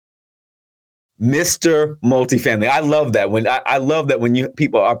Mr. Multifamily. I love that when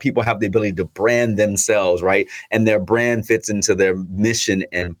people have the ability to brand themselves, right? And their brand fits into their mission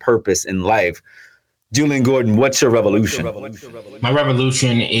and purpose in life. Jullien Gordon, what's your revolution? My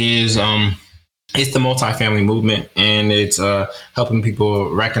revolution is it's the multifamily movement, and it's helping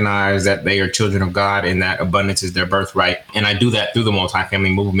people recognize that they are children of God and that abundance is their birthright. And I do that through the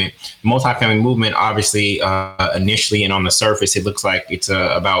multifamily movement. Multifamily movement, obviously, initially and on the surface, it looks like it's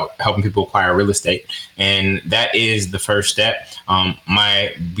about helping people acquire real estate. And that is the first step.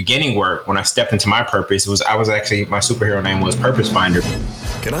 My beginning work, when I stepped into my purpose, my superhero name was Purpose Finder.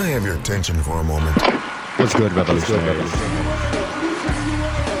 Can I have your attention for a moment? What's good, Revolutionaries?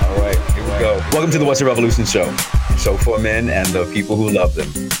 Go. Welcome to the What's Your Revolution show for men and the people who love them,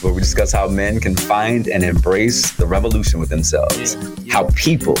 where we discuss how men can find and embrace the revolution within themselves, how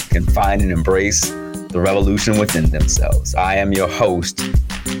people can find and embrace the revolution within themselves. I am your host,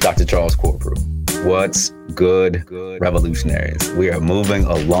 Dr. Charles Corprew. What's good, revolutionaries? We are moving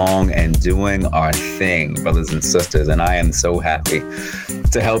along and doing our thing, brothers and sisters, and I am so happy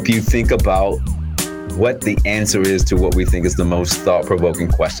to help you think about what the answer is to what we think is the most thought-provoking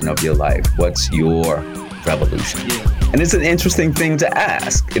question of your life. What's your revolution? And it's an interesting thing to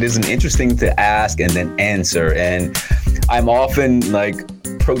ask. It is an interesting to ask and then answer. And I'm often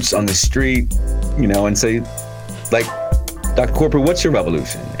approached on the street, and say, Dr. Corprew, what's your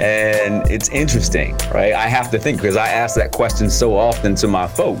revolution? And it's interesting, right? I have to think, because I ask that question so often to my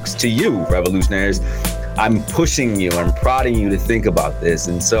folks, to you, revolutionaries. I'm pushing you, I'm prodding you to think about this.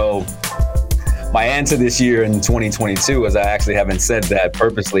 And so my answer this year in 2022, as I actually haven't said that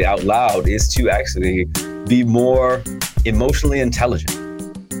purposely out loud, is to actually be more emotionally intelligent,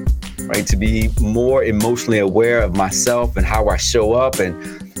 right? To be more emotionally aware of myself and how I show up and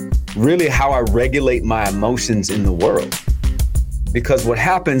really how I regulate my emotions in the world. Because what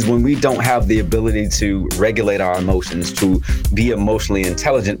happens when we don't have the ability to regulate our emotions, to be emotionally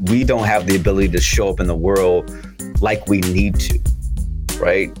intelligent, we don't have the ability to show up in the world like we need to,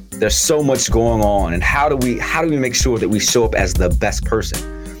 right? There's so much going on, and how do we make sure that we show up as the best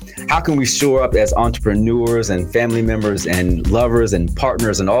person? How can we show up as entrepreneurs and family members and lovers and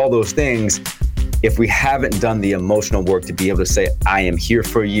partners and all those things if we haven't done the emotional work to be able to say, I am here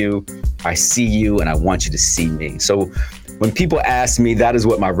for you, I see you, and I want you to see me? So when people ask me, that is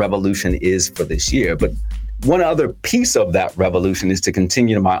what my revolution is for this year. But one other piece of that revolution is to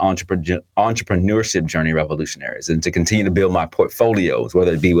continue my entrepreneurship journey, revolutionaries, and to continue to build my portfolios,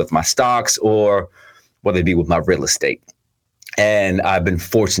 whether it be with my stocks or whether it be with my real estate. And I've been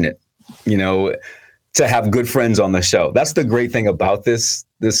fortunate, to have good friends on the show. That's the great thing about this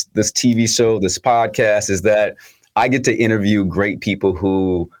TV show, this podcast, is that I get to interview great people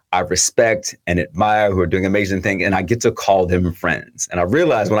who I respect and admire, who are doing amazing things, and I get to call them friends. And I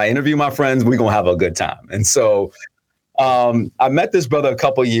realize when I interview my friends, we're going to have a good time. And so I met this brother a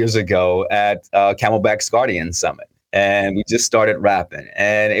couple of years ago at Camelback's Guardian Summit, and we just started rapping.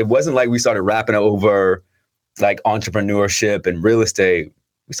 And it wasn't like we started rapping over entrepreneurship and real estate.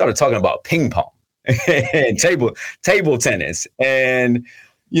 We started talking about ping pong and table tennis. And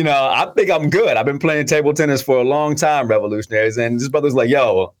I think I'm good. I've been playing table tennis for a long time, revolutionaries. And this brother's like,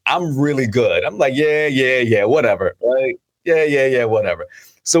 yo, I'm really good. I'm like, yeah, whatever. Right? Yeah, whatever.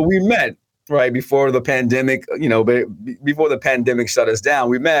 So we met right before the pandemic, before the pandemic shut us down,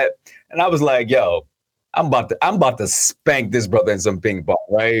 we met. And I was like, yo, I'm about to spank this brother in some ping pong,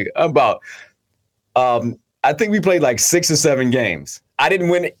 right? I think we played 6 or 7 games. I didn't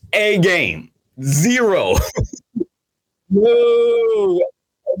win a game. 0.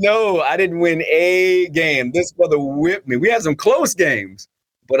 No, I didn't win a game. This brother whipped me. We had some close games,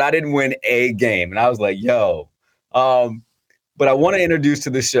 but I didn't win a game. And I was like, yo. But I want to introduce to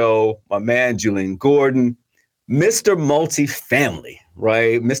the show my man, Jullien Gordon, Mr. Multifamily,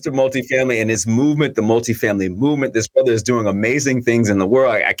 right? Mr. Multifamily and his movement, the multifamily movement. This brother is doing amazing things in the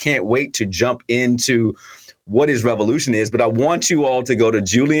world. I can't wait to jump into what his revolution is, but I want you all to go to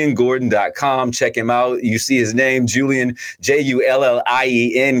JullienGordon.com, check him out. You see his name, Jullien,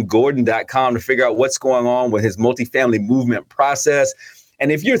 Jullien, Gordon.com, to figure out what's going on with his multifamily movement process.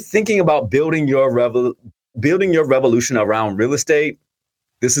 And if you're thinking about building your revolution around real estate,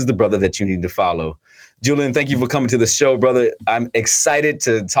 this is the brother that you need to follow. Jullien, thank you for coming to the show, brother. I'm excited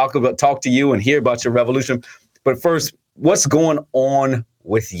to talk to you and hear about your revolution. But first, what's going on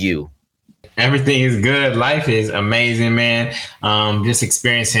with you? Everything is good. Life is amazing, man. Just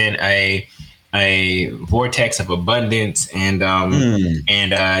experiencing a vortex of abundance and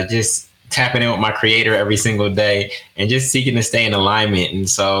just tapping in with my creator every single day and just seeking to stay in alignment. And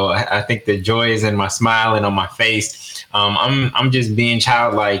so I think the joy is in my smile and on my face. I'm just being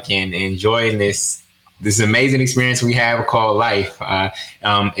childlike and enjoying this amazing experience we have called life.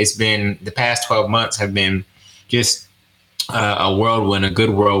 It's been the past 12 months have been just a whirlwind, a good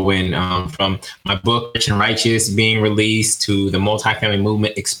whirlwind, from my book Rich and Righteous being released to the multifamily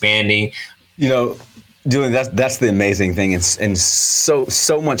movement expanding. Jullien, that's the amazing thing, and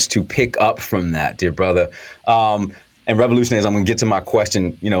so much to pick up from that, dear brother. And Revolutionaries, I'm going to get to my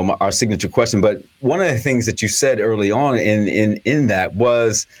question, our signature question. But one of the things that you said early on in that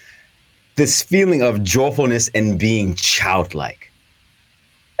was this feeling of joyfulness and being childlike.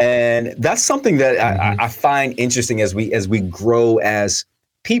 And that's something that I find interesting as we grow as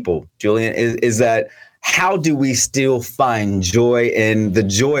people, Jullien, is that how do we still find joy in the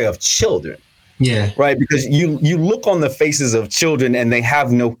joy of children? Yeah. Right. Because you look on the faces of children and they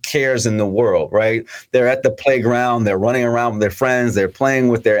have no cares in the world. Right. They're at the playground. They're running around with their friends. They're playing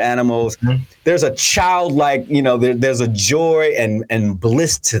with their animals. Mm-hmm. There's a childlike, there's a joy and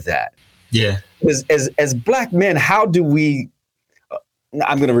bliss to that. Yeah. As Black men, how do we,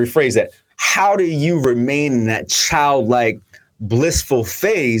 I'm going to rephrase that. How do you remain in that childlike, blissful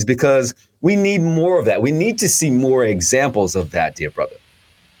phase? Because we need more of that. We need to see more examples of that, dear brother.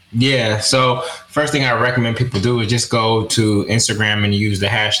 Yeah. So first thing I recommend people do is just go to Instagram and use the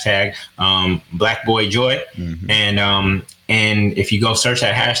hashtag Black Boy Joy. Mm-hmm. And if you go search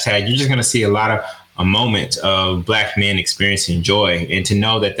that hashtag, you're just going to see a lot of moments of Black men experiencing joy, and to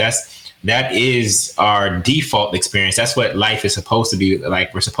know that is our default experience. That's what life is supposed to be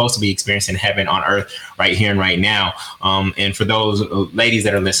like. We're supposed to be experiencing heaven on earth right here and right now. And for those ladies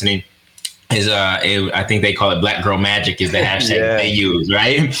that are listening, I think they call it Black Girl Magic is the hashtag they use,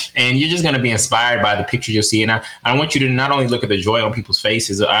 right? And you're just going to be inspired by the picture you'll see. And I want you to not only look at the joy on people's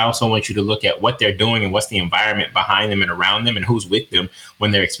faces, I also want you to look at what they're doing and what's the environment behind them and around them and who's with them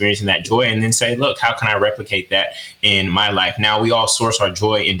when they're experiencing that joy. And then say, look, how can I replicate that in my life? Now, we all source our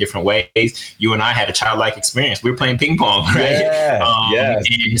joy in different ways. You and I had a childlike experience. We were playing ping pong, right?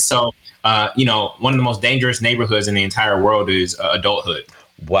 And so, one of the most dangerous neighborhoods in the entire world is adulthood.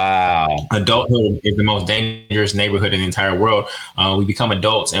 Wow. Adulthood is the most dangerous neighborhood in the entire world. We become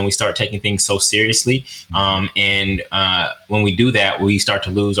adults and we start taking things so seriously. And when we do that, we start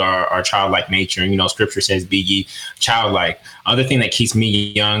to lose our childlike nature. And, scripture says, be ye childlike. Other thing that keeps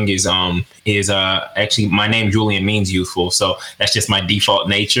me young is actually my name Jullien means youthful. So that's just my default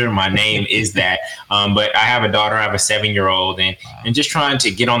nature. My name is that. But I have a daughter. I have a 7-year-old and just trying to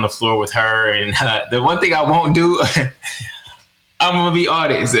get on the floor with her. And the one thing I won't do I'm gonna be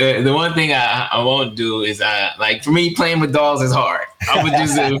honest. The one thing I won't do is for me, playing with dolls is hard. I would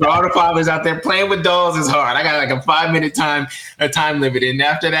just for all the fathers out there, playing with dolls is hard. I got like a 5-minute time limit, and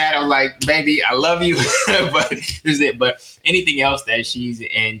after that, I'm like, baby, I love you, but this is it. But anything else that she's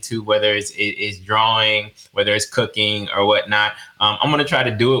into, whether it's drawing, whether it's cooking or whatnot, I'm gonna try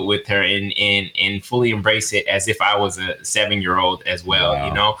to do it with her and fully embrace it as if I was a 7-year-old as well.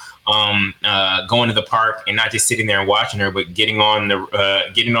 Wow. Going to the park and not just sitting there and watching her, but getting on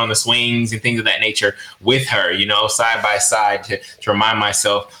the swings and things of that nature with her, side by side to remind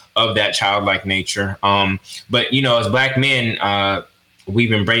myself of that childlike nature. But as Black men,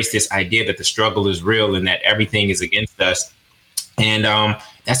 we've embraced this idea that the struggle is real and that everything is against us. And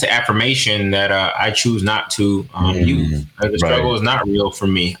that's an affirmation that I choose not to use. The struggle is not real for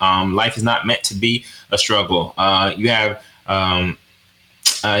me. Life is not meant to be a struggle. You have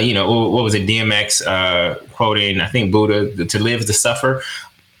what was it? DMX quoting, I think Buddha, to live is to suffer.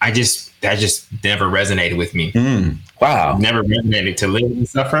 That just never resonated with me. Wow. Never resonated. To live and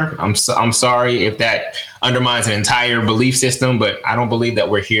suffer. I'm sorry if that undermines an entire belief system, but I don't believe that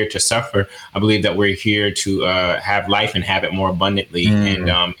we're here to suffer. I believe that we're here to have life and have it more abundantly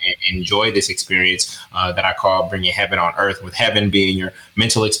and enjoy this experience that I call bringing heaven on earth, with heaven being your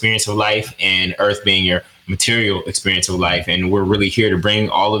mental experience of life and earth being your material experience of life. And we're really here to bring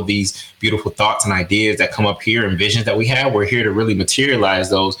all of these beautiful thoughts and ideas that come up here and visions that we have. We're here to really materialize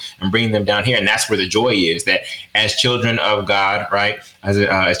those and bring them down here. And that's where the joy is, that as children of God, right?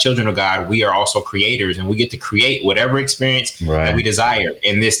 As children of God, we are also creators, and we get to create whatever experience that we desire.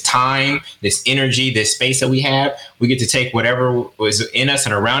 In this time, this energy, this space that we have, we get to take whatever was in us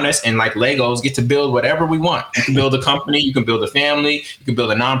and around us, and like Legos, get to build whatever we want. You can build a company, you can build a family, you can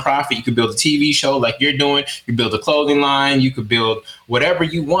build a nonprofit, you can build a TV show like you're doing, you build a clothing line, you could build whatever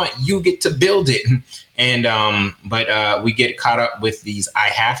you want. You get to build it. And but we get caught up with these I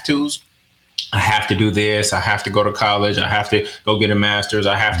have tos. I have to do this. I have to go to college. I have to go get a master's.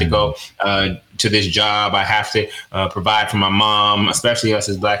 I have to go to this job. I have to provide for my mom, especially us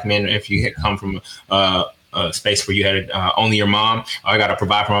as Black men. If you come from a space where you had only your mom. Oh, I got to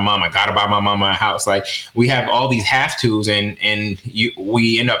provide for my mom. I got to buy my mom a house. Like, we have all these have tos, and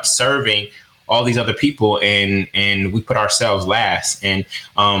we end up serving all these other people, and we put ourselves last. And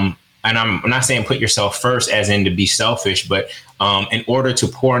I'm not saying put yourself first as in to be selfish, but in order to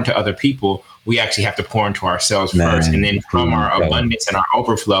pour into other people, we actually have to pour into ourselves first. And then from our abundance and our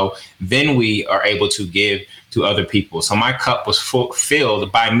overflow, then we are able to give to other people. So my cup was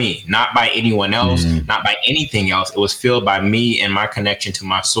filled by me, not by anyone else, not by anything else. It was filled by me and my connection to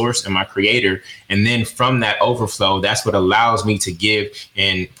my source and my creator. And then from that overflow, that's what allows me to give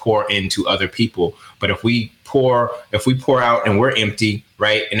and pour into other people. But if we pour out and we're empty,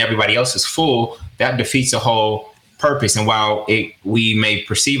 right, and everybody else is full, that defeats the whole purpose. And while we may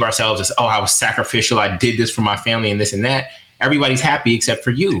perceive ourselves as, oh, I was sacrificial, I did this for my family and this and that, everybody's happy except for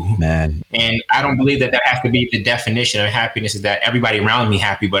you. Man. And I don't believe that has to be the definition of happiness, is that everybody around me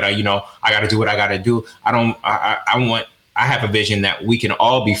happy, but I got to do what I got to do. I have a vision that we can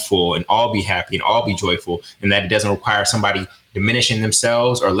all be full and all be happy and all be joyful, and that it doesn't require somebody diminishing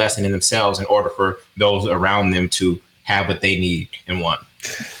themselves or lessening themselves in order for those around them to have what they need and want.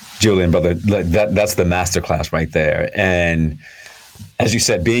 Jullien, brother, that's the masterclass right there. And as you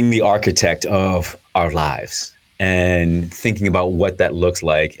said, being the architect of our lives and thinking about what that looks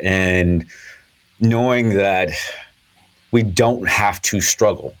like, and knowing that we don't have to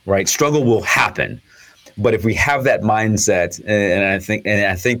struggle, right? Struggle will happen. But if we have that mindset, and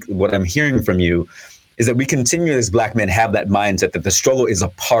I think what I'm hearing from you is that we continue as Black men have that mindset that the struggle is a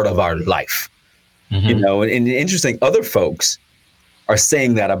part of our life. And interesting, other folks are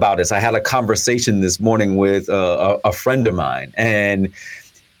saying that about us. I had a conversation this morning with a friend of mine, and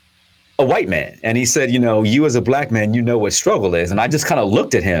a white man, and he said, you as a Black man, you know what struggle is. And I just kind of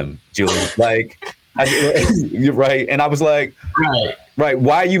looked at him, Jullien, like, you're right. And I was like, right.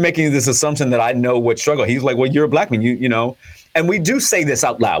 Why are you making this assumption that I know what struggle? He's like, well, you're a Black man, you know. And we do say this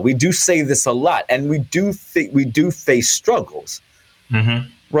out loud. We do say this a lot, and we do face struggles,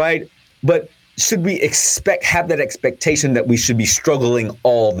 right? But should we have that expectation that we should be struggling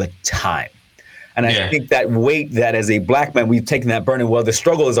all the time? And I think that weight that as a Black man, we've taken that burden. Well, the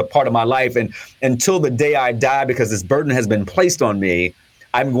struggle is a part of my life. And until the day I die, because this burden has been placed on me,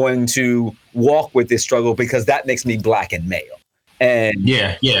 I'm going to walk with this struggle because that makes me Black and male. And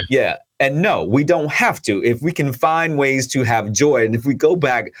yeah. And no, we don't have to. If we can find ways to have joy, and if we go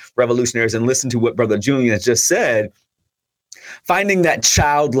back, Revolutionaries, and listen to what Brother Jullien has just said, finding that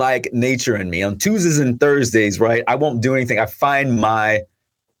childlike nature in me on Tuesdays and Thursdays, right? I won't do anything. I find my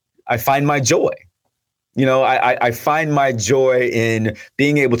joy. I find my joy in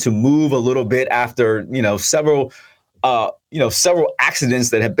being able to move a little bit after, several accidents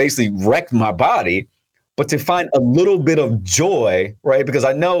that have basically wrecked my body, but to find a little bit of joy, right? Because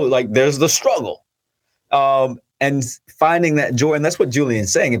I know, like, there's the struggle, and finding that joy. And that's what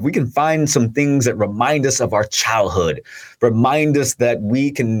Jullien's saying. If we can find some things that remind us of our childhood, remind us that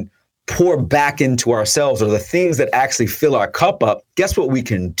we can pour back into ourselves, or the things that actually fill our cup up, guess what we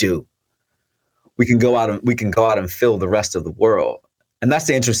can do? We can go out and fill the rest of the world. And that's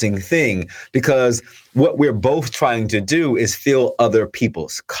the interesting thing, because what we're both trying to do is fill other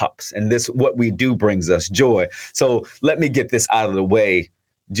people's cups. And what we do brings us joy. So let me get this out of the way.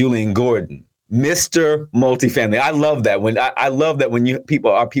 Jullien Gordon, Mr. Multifamily. I love that when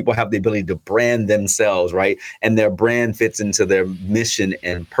our people have the ability to brand themselves, right? And their brand fits into their mission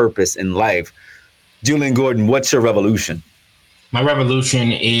and purpose in life. Jullien Gordon, what's your revolution? My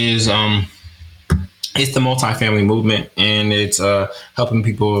revolution is it's the multifamily movement, and it's helping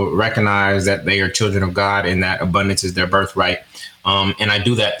people recognize that they are children of God and that abundance is their birthright. And I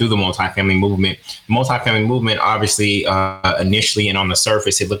do that through the multifamily movement. Multifamily movement, obviously, initially and on the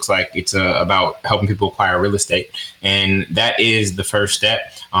surface, it looks like it's about helping people acquire real estate. And that is the first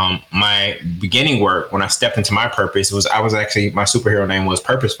step. My beginning work, when I stepped into my purpose, my superhero name was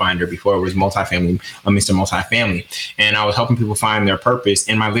Purpose Finder before it was Multifamily, Mr. Multifamily. And I was helping people find their purpose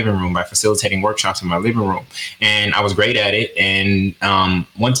in my living room by facilitating workshops in my living room. And I was great at it. And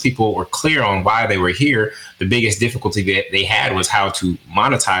once people were clear on why they were here, the biggest difficulty that they had was how to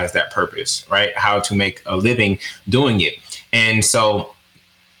monetize that purpose, right? How to make a living doing it. And so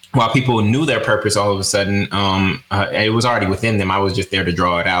while people knew their purpose, all of a sudden, it was already within them. I was just there to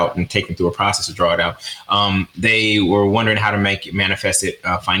draw it out and take them through a process to draw it out. They were wondering how to manifest it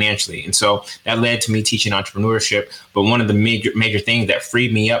financially. And so that led to me teaching entrepreneurship. But one of the major things that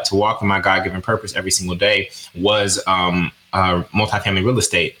freed me up to walk in my God-given purpose every single day was multifamily real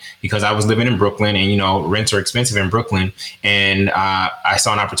estate because I was living in Brooklyn and, rents are expensive in Brooklyn. And I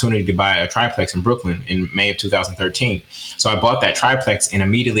saw an opportunity to buy a triplex in Brooklyn in May of 2013. So I bought that triplex and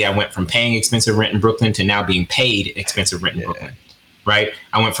immediately I went from paying expensive rent in Brooklyn to now being paid expensive rent in Brooklyn, right?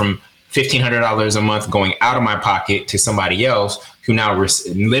 I went from $1,500 a month going out of my pocket to somebody else who now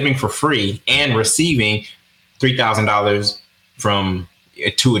living for free and receiving $3,000 from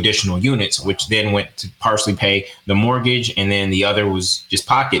 2 additional units, which then went to partially pay the mortgage. And then the other was just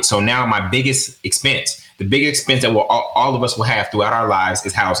pocket. So now my biggest expense, the biggest expense that all of us will have throughout our lives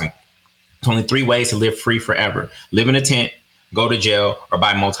is housing. There's only 3 ways to live free forever: live in a tent, go to jail, or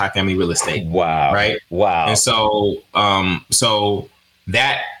buy multifamily real estate. Wow. Right. Wow. And so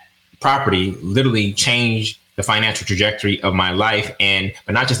that property literally changed the financial trajectory of my life.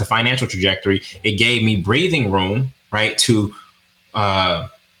 But not just the financial trajectory, it gave me breathing room, right, to not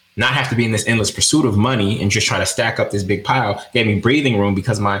have to be in this endless pursuit of money and just try to stack up this big pile. It gave me breathing room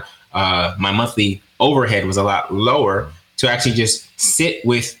because my monthly overhead was a lot lower to actually just sit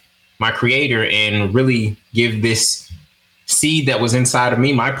with my creator and really give this seed that was inside of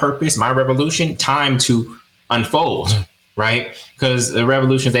me, my purpose, my revolution, time to unfold. Right? Because the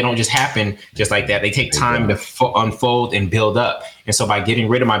revolutions, they don't just happen just like that. They take time to unfold and build up. And so by getting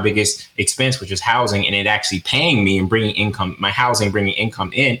rid of my biggest expense, which is housing, and it actually paying me and bringing income, my housing bringing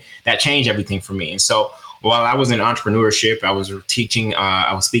income in, that changed everything for me. And so while I was in entrepreneurship, I was teaching,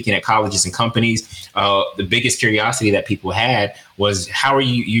 I was speaking at colleges and companies. The biggest curiosity that people had was, how are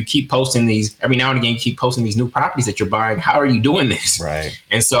you keep posting these, every now and again, you keep posting these new properties that you're buying. How are you doing this? Right.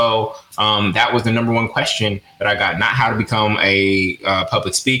 And so that was the number one question that I got: not how to become a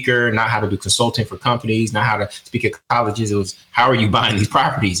public speaker, not how to do consulting for companies, not how to speak at colleges. It was, how are you buying these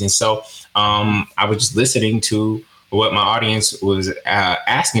properties? And so I was just listening to what my audience was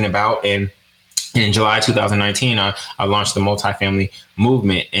asking about. And in July 2019, I launched the multifamily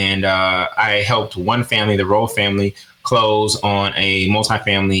movement, and I helped one family, the Roll family, close on a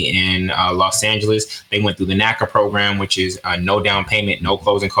multifamily in Los Angeles. They went through the NACA program, which is no down payment, no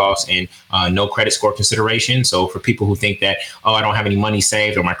closing costs, and no credit score consideration. So for people who think that, oh, I don't have any money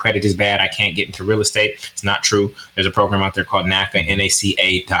saved or my credit is bad, I can't get into real estate, it's not true. There's a program out there called NACA,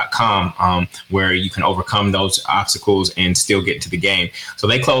 NACA.com, where you can overcome those obstacles and still get into the game. So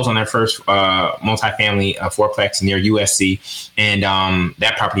they closed on their first multifamily fourplex near USC, and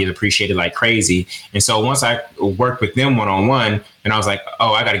that property is appreciated like crazy. And so once I worked with them one-on-one, and I was like,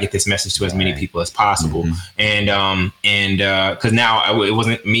 oh, I got to get this message to as many people as possible. Mm-hmm. And because now it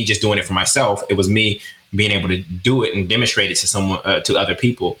wasn't me just doing it for myself, it was me being able to do it and demonstrate it to someone, to other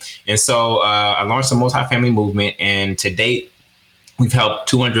people. And so I launched the multifamily movement, and to date, we've helped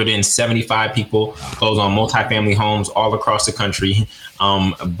 275 people close on multifamily homes all across the country,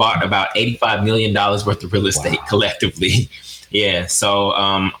 bought about $85 million worth of real estate collectively. Yeah. So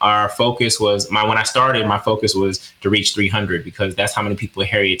our focus was, when I started, my focus was to reach 300, because that's how many people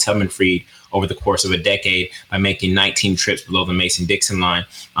Harriet Tubman freed over the course of a decade by making 19 trips below the Mason-Dixon line.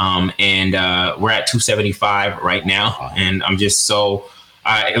 And we're at 275 right now. And I'm just so,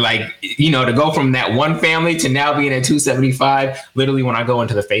 to go from that one family to now being at 275, literally when I go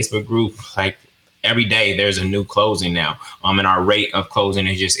into the Facebook group, like, every day there's a new closing now. And our rate of closing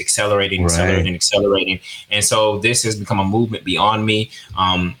is just accelerating. And so this has become a movement beyond me.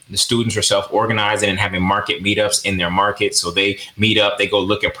 The students are self-organizing and having market meetups in their market. So they meet up, they go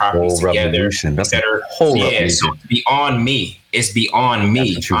look at properties together. That's a whole revolution. So it's beyond me. It's beyond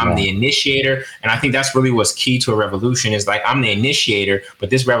me. I'm the initiator. And I think that's really what's key to a revolution, is like, I'm the initiator, but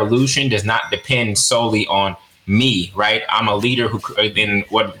this revolution does not depend solely on me, right? I'm a leader and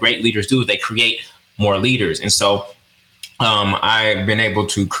what great leaders do is they create more leaders. And so I've been able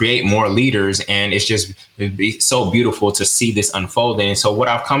to create more leaders, and it'd be so beautiful to see this unfolding. And so what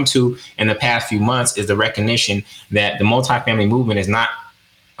I've come to in the past few months is the recognition that the multifamily movement is not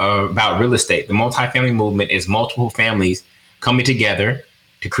about real estate. The multifamily movement is multiple families coming together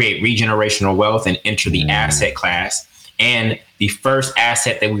to create regenerational wealth and enter the asset class. And the first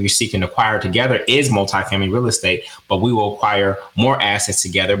asset that we are seeking to acquire together is multifamily real estate, but we will acquire more assets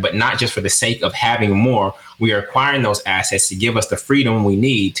together, but not just for the sake of having more. We are acquiring those assets to give us the freedom we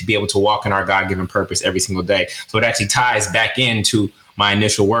need to be able to walk in our God-given purpose every single day. So it actually ties back into my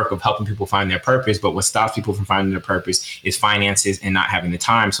initial work of helping people find their purpose. But what stops people from finding their purpose is finances and not having the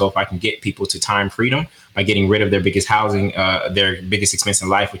time. So if I can get people to time freedom by getting rid of their biggest their biggest expense in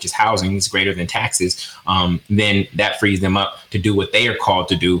life, which is housing, is greater than taxes, then that frees them up to do what they are called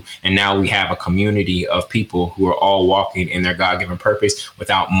to do. And now we have a community of people who are all walking in their God-given purpose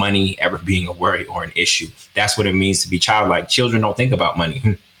without money ever being a worry or an issue. That's what it means to be childlike. Children don't think about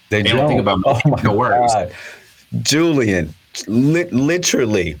money. They don't think about money. Oh my God. Jullien,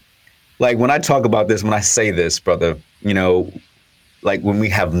 Literally, like when I talk about this, when I say this, brother, like when we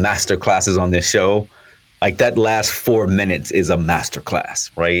have master classes on this show, like that last 4 minutes is a master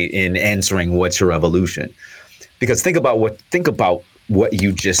class, right? In answering what's your revolution. Because think about what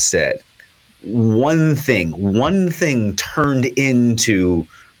you just said. One thing turned into,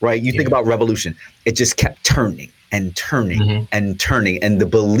 right? You think about revolution. It just kept turning and turning and turning. And the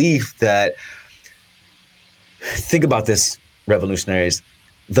belief that, think about this, revolutionaries,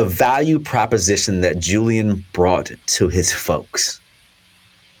 the value proposition that Jullien brought to his folks.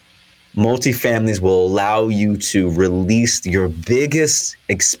 Multifamilies will allow you to release your biggest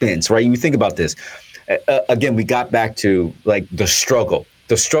expense, right? You think about this. Again, we got back to like the struggle.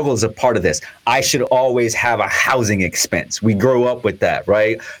 The struggle is a part of this. I should always have a housing expense. We grow up with that,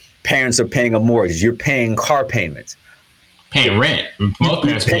 right? Parents are paying a mortgage. You're paying car payments. Paying rent. Most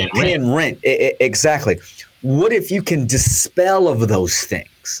parents paying rent. Exactly. What if you can dispel of those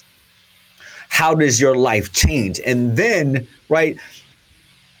things? How does your life change? And then, right,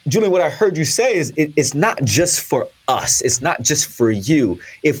 Jullien, what I heard you say is it's not just for us. It's not just for you.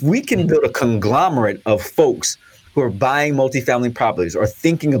 If we can build a conglomerate of folks who are buying multifamily properties or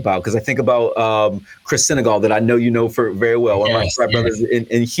thinking about, because I think about Chris Senegal, that I know you know for very well, one of my frat brothers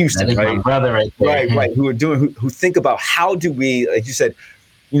in Houston, that is right? My brother right there. Right, who think about how do we, like you said,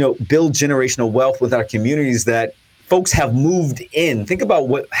 build generational wealth with our communities that folks have moved in. Think about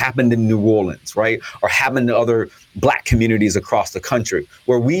what happened in New Orleans, right? Or happened to other Black communities across the country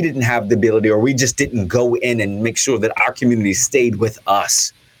where we didn't have the ability, or we just didn't go in and make sure that our community stayed with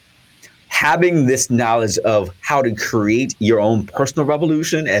us. Having this knowledge of how to create your own personal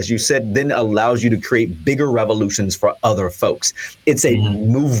revolution, as you said, then allows you to create bigger revolutions for other folks. It's a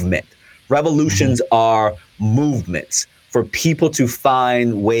movement. Revolutions are movements for people to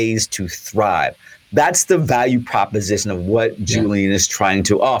find ways to thrive. That's the value proposition of what Jullien is trying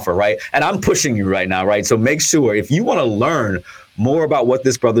to offer, right? And I'm pushing you right now, right? So make sure if you want to learn more about what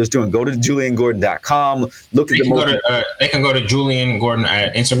this brother is doing, go to JullienGordon.com. Look at they can go to Jullien Gordon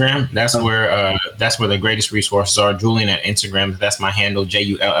at Instagram. That's where the greatest resources are. Jullien at Instagram. That's my handle,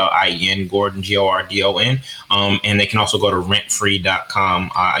 Jullien Gordon, Gordon. And they can also go to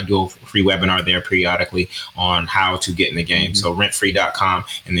rentfree.com. I do a free webinar there periodically on how to get in the game. So rentfree.com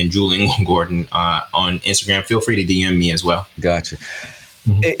and then Jullien Gordon on Instagram. Feel free to DM me as well. Gotcha.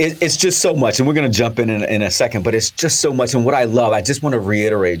 It's just so much, and we're going to jump in a second, but it's just so much. And what I love, I just want to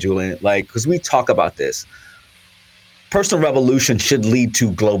reiterate, Jullien, like, because we talk about this, personal revolution should lead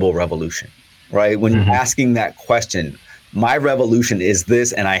to global revolution, right? When you're asking that question, my revolution is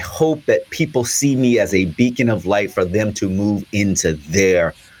this, and I hope that people see me as a beacon of light for them to move into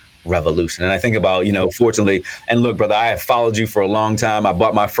their revolution. And I think about, fortunately, and look, brother, I have followed you for a long time. I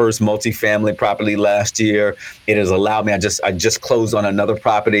bought my first multifamily property last year. It has allowed me, I just closed on another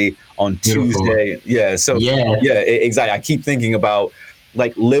property on Tuesday. Yeah. So exactly. I keep thinking about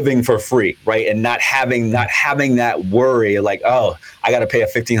like living for free, right? And not having that worry like, oh, I got to pay a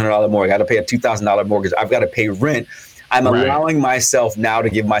 $1,500 mortgage. I got to pay a $2,000 mortgage. I've got to pay rent. I'm allowing myself now to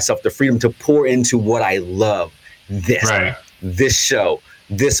give myself the freedom to pour into what I love. This show,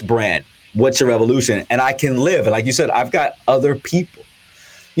 this brand, what's your revolution? And I can live. And like you said, I've got other people,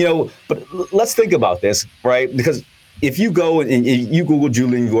 but let's think about this, right? Because if you go and you Google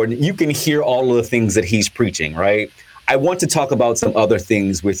Jullien Gordon, you can hear all of the things that he's preaching, right? I want to talk about some other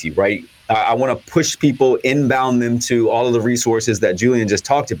things with you, right? I want to push people, inbound them to all of the resources that Jullien just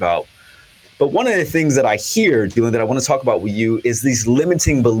talked about. But one of the things that I hear, Jullien, that I want to talk about with you is these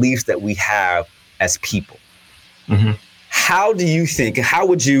limiting beliefs that we have as people. How do you think, how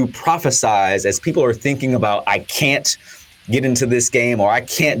would you prophesize as people are thinking about, I can't get into this game, or I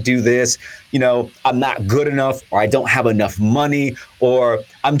can't do this, I'm not good enough, or I don't have enough money, or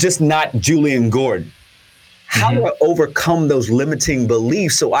I'm just not Jullien Gordon. How do I overcome those limiting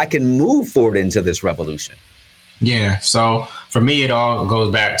beliefs so I can move forward into this revolution? Yeah. So for me, it all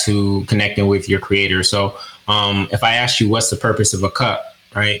goes back to connecting with your creator. So if I ask you, what's the purpose of a cup,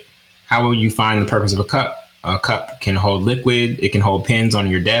 right? How will you find the purpose of a cup? A cup can hold liquid. It can hold pens on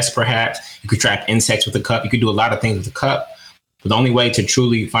your desk, perhaps. You could trap insects with a cup. You could do a lot of things with a cup. But the only way to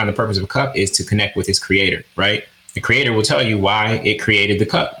truly find the purpose of a cup is to connect with its creator, right? The creator will tell you why it created the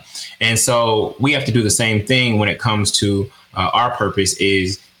cup. And so we have to do the same thing when it comes to our purpose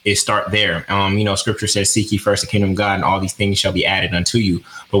is start there. Scripture says, seek ye first the kingdom of God and all these things shall be added unto you.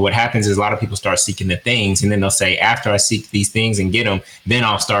 But what happens is a lot of people start seeking the things, and then they'll say, after I seek these things and get them, then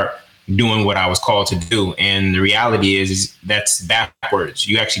I'll start doing what I was called to do. And the reality is that's backwards.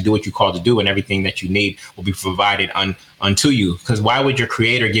 You actually do what you're called to do, and everything that you need will be provided unto you. Because why would your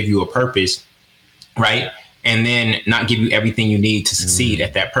creator give you a purpose, right? and then not give you everything you need to succeed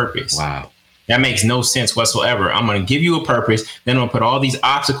at that purpose. Wow. That makes no sense whatsoever. I'm going to give you a purpose, then I'm going to put all these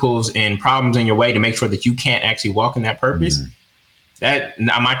obstacles and problems in your way to make sure that you can't actually walk in that purpose. That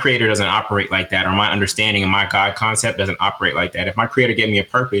my creator doesn't operate like that, or my understanding and my God concept doesn't operate like that. If my creator gave me a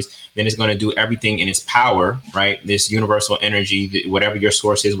purpose, then it's going to do everything in its power, right? This universal energy, whatever your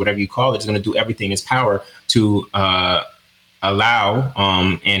source is, whatever you call it, is going to do everything in its power to allow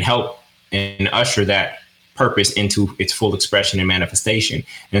and help and usher that purpose into its full expression and manifestation.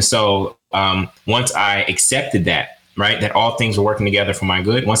 And so once I accepted that, right, that all things were working together for my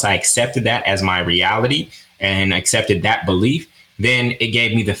good, once I accepted that as my reality and accepted that belief, then it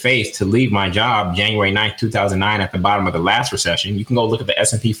gave me the faith to leave my job January 9th, 2009, at the bottom of the last recession. You can go look at the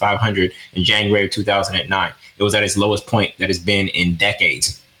S&P 500 in January of 2009. It was at its lowest point that it's been in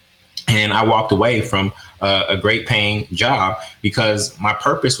decades. And I walked away from a great paying job because my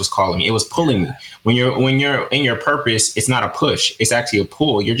purpose was calling me. It was pulling me. When you're in your purpose, it's not a push. It's actually a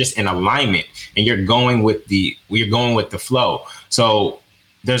pull. You're just in alignment and you're going with the flow. So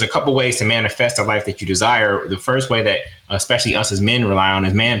there's a couple ways to manifest a life that you desire. The first way that especially us as men rely on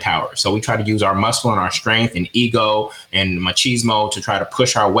is manpower. So we try to use our muscle and our strength and ego and machismo to try to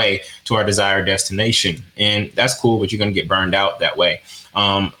push our way to our desired destination. And that's cool, but you're going to get burned out that way.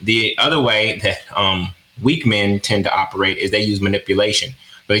 The other way that weak men tend to operate is they use manipulation.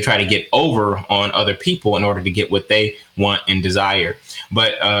 They try to get over on other people in order to get what they want and desire.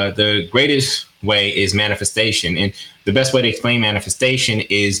 But the greatest way is manifestation. And the best way to explain manifestation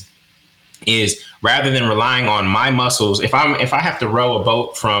is rather than relying on my muscles, if I have to row a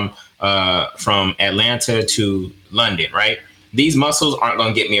boat from Atlanta to London, right? These muscles aren't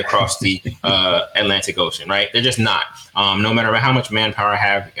going to get me across the Atlantic Ocean, right? They're just not. No matter how much manpower I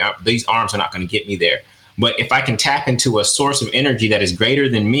have, these arms are not going to get me there. But if I can tap into a source of energy that is greater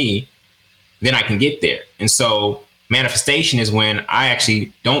than me, then I can get there. And so manifestation is when I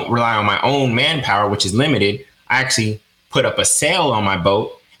actually don't rely on my own manpower, which is limited. I actually put up a sail on my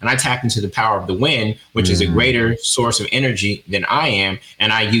boat and I tap into the power of the wind, which is a greater source of energy than I am.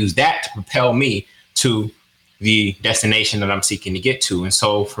 And I use that to propel me to the destination that I'm seeking to get to. And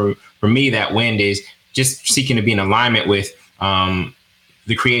so for me, that wind is just seeking to be in alignment with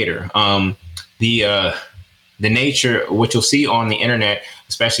the creator. The nature, what you'll see on the internet,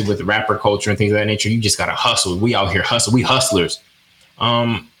 especially with the rapper culture and things of that nature, you just got to hustle. We out here hustle. We hustlers.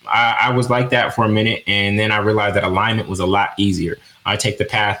 I was like that for a minute. And then I realized that alignment was a lot easier. I take the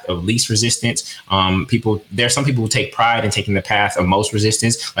path of least resistance. There's some people who take pride in taking the path of most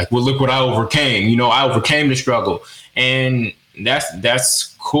resistance. Like, well, look what I overcame. I overcame the struggle. And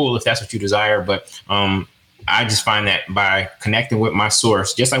that's cool if that's what you desire. But I just find that by connecting with my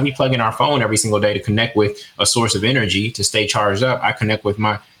source, just like we plug in our phone every single day to connect with a source of energy to stay charged up, I connect with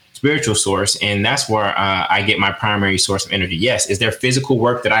my spiritual source. And that's where I get my primary source of energy. Yes. Is there physical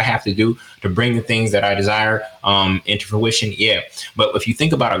work that I have to do to bring the things that I desire into fruition? Yeah. But if you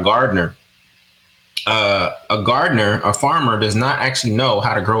think about a gardener, a farmer does not actually know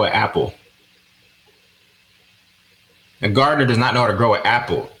how to grow an apple. A gardener does not know how to grow an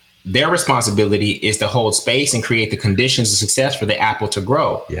apple. Their responsibility is to hold space and create the conditions of success for the apple to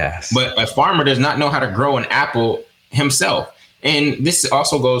grow. Yes. But a farmer does not know how to grow an apple himself. And this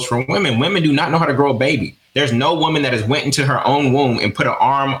also goes for women. Women do not know how to grow a baby. There's no woman that has went into her own womb and put an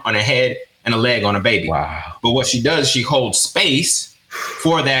arm on a head and a leg on a baby. Wow. But what she does, she holds space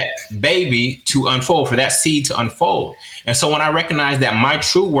for that baby to unfold, for that seed to unfold. And so when I recognized that my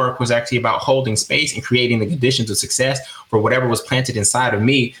true work was actually about holding space and creating the conditions of success for whatever was planted inside of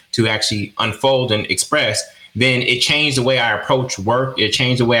me to actually unfold and express, then it changed the way I approach work. It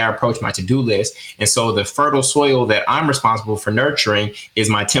changed the way I approach my to-do list. And so the fertile soil that I'm responsible for nurturing is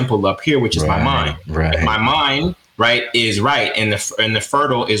my temple up here, which is my mind. Right. If my mind, right, is right, and the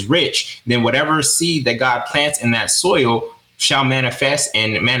fertile is rich, then whatever seed that God plants in that soil shall manifest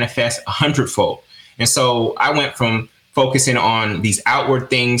and manifest 100-fold. And so I went from focusing on these outward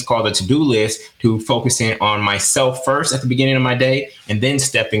things called a to-do list to focusing on myself first at the beginning of my day, and then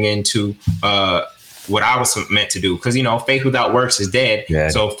stepping into what I was meant to do. Because, faith without works is dead. Yeah.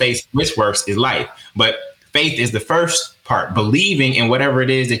 So faith with works is life. But faith is the first part, believing in whatever it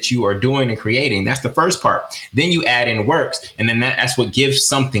is that you are doing and creating. That's the first part. Then you add in works, and then that's what gives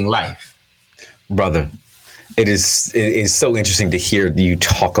something life. Brother, it is so interesting to hear you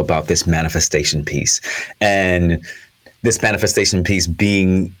talk about this manifestation piece, and this manifestation piece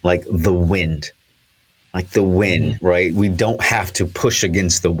being like the wind. Right? We don't have to push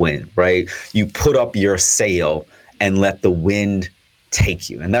against the wind, right? You put up your sail and let the wind take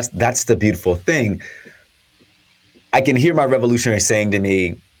you. And that's the beautiful thing. I can hear my revolutionary saying to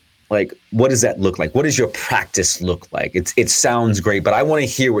me, like, what does that look like? What does your practice look like? It sounds great, but I want to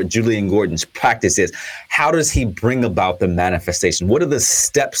hear what Jullien Gordon's practice is. How does he bring about the manifestation? What are the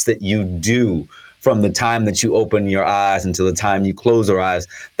steps that you do from the time that you open your eyes until the time you close your eyes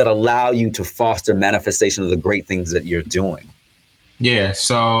that allow you to foster manifestation of the great things that you're doing? Yeah.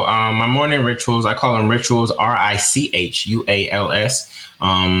 So my morning rituals, I call them rituals, RICHUALS,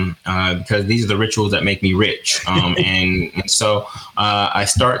 because these are the rituals that make me rich. And so I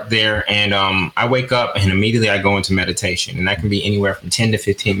start there, and I wake up and immediately I go into meditation, and that can be anywhere from 10 to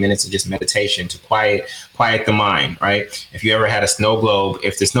 15 minutes of just meditation to quiet the mind. Right. If you ever had a snow globe,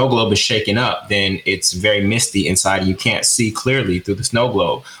 if the snow globe is shaken up, then it's very misty inside. You can't see clearly through the snow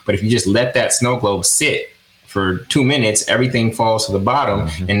globe. But if you just let that snow globe sit for 2 minutes, everything falls to the bottom,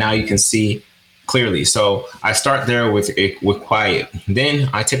 and now you can see clearly. So I start there with quiet. Then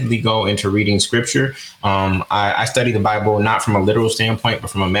I typically go into reading scripture. I study the Bible not from a literal standpoint, but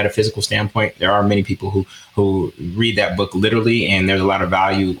from a metaphysical standpoint. There are many people who read that book literally, and there's a lot of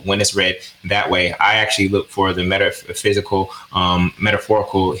value when it's read that way. I actually look for the metaphysical,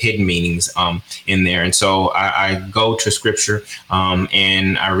 metaphorical hidden meanings in there. And so I go to scripture,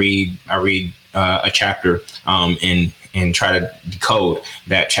 and I read a chapter and try to decode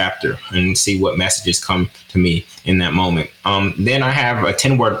that chapter and see what messages come to me in that moment. Then I have a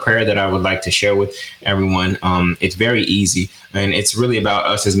 10-word prayer that I would like to share with everyone. It's very easy, and it's really about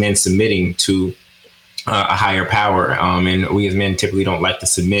us as men submitting to a higher power. And we as men typically don't like to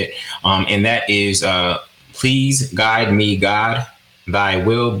submit. And that is, please guide me, God, thy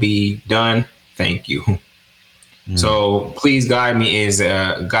will be done. Thank you. So please guide me is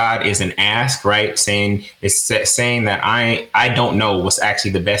God is an ask, right? Saying that I don't know what's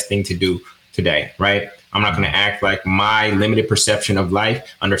actually the best thing to do today, right? I'm not going to act like my limited perception of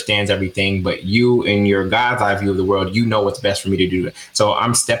life understands everything, but you, in your God's eye view of the world, you know what's best for me to do. So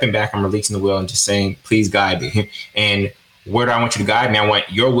I'm stepping back, I'm releasing the will and just saying, please guide me. And where do I want you to guide me? I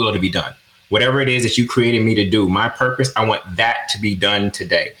want your will to be done. Whatever it is that you created me to do, my purpose, I want that to be done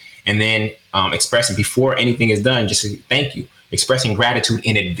today. And then expressing before anything is done, just thank you, expressing gratitude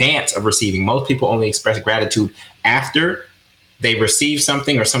in advance of receiving. Most people only express gratitude after they receive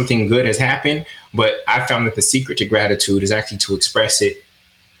something or something good has happened. But I found that the secret to gratitude is actually to express it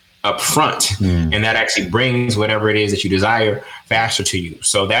up front. And that actually brings whatever it is that you desire faster to you.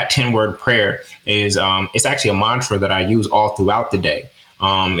 So that 10-word prayer is it's actually a mantra that I use all throughout the day.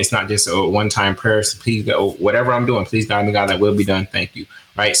 It's not just a one-time prayer. So please go, whatever I'm doing, please guide me, God, that will be done. Thank you.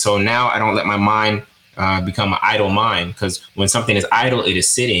 Right. So now I don't let my mind become an idle mind, because when something is idle, it is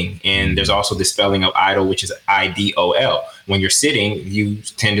sitting. And there's also the spelling of idle, which is IDOL. When you're sitting, you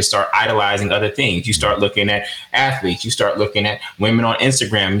tend to start idolizing other things. You start looking at athletes. You start looking at women on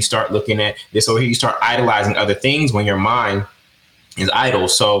Instagram. You start looking at this over here. You start idolizing other things when your mind is idle.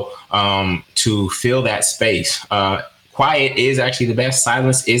 So to fill that space, quiet is actually the best.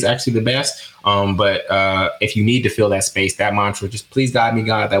 Silence is actually the best. But if you need to fill that space, that mantra, just please guide me,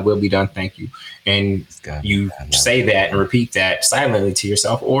 God, that will be done. Thank you. And you say that and repeat that silently to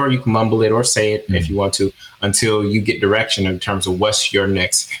yourself, or you can mumble it or say it if you want to, until you get direction in terms of what's your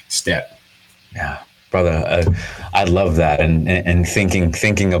next step. Yeah, brother, I love that. And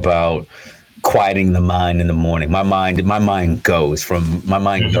thinking about quieting the mind in the morning. My mind goes from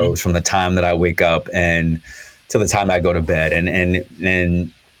the time that I wake up and to the time I go to bed.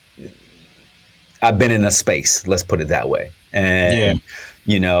 And I've been in a space, let's put it that way. And,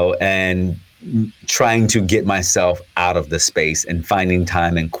 and trying to get myself out of the space and finding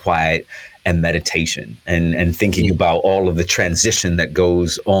time in quiet and meditation and thinking about all of the transition that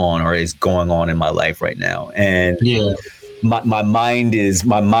goes on or is going on in my life right now. And my mind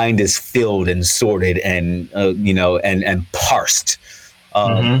is filled and sorted and, and parsed,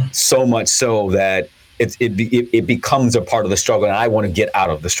 so much so that it becomes a part of the struggle, and I want to get out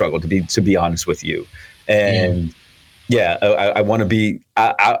of the struggle. To be honest with you, and I want to be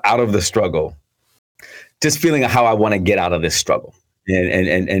out of the struggle. Just feeling how I want to get out of this struggle,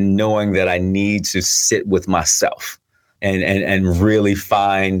 and knowing that I need to sit with myself, and really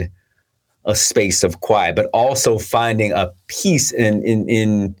find a space of quiet, but also finding a peace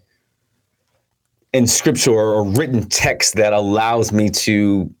in scripture or written text that allows me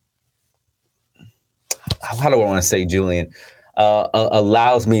to. How do I want to say, Jullien?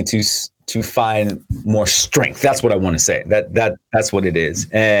 Allows me to find more strength. That's what I want to say. That's what it is.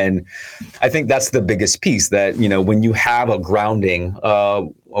 And I think that's the biggest piece, that, when you have a grounding,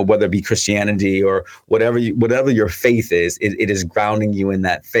 or whether it be Christianity or whatever your faith is, it is grounding you in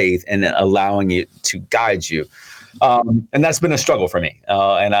that faith and allowing it to guide you. And that's been a struggle for me.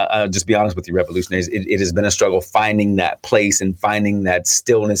 And I'll just be honest with you, Revolutionaries, it has been a struggle finding that place and finding that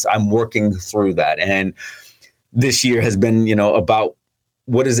stillness. I'm working through that. And this year has been, about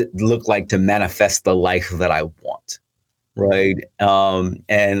what does it look like to manifest the life that I want? Right.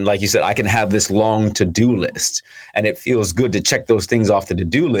 And like you said, I can have this long to-do list and it feels good to check those things off the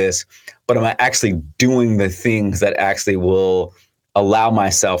to-do list. But am I actually doing the things that actually will allow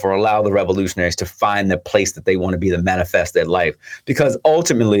myself or allow the revolutionaries to find the place that they want to be, to manifest their life? Because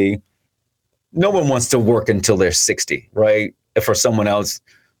ultimately, no one wants to work until they're 60, right? For someone else,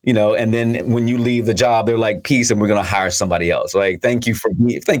 and then when you leave the job, they're like, peace, and we're going to hire somebody else. Like, thank you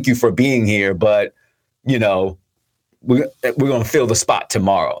for being here. But, we're going to fill the spot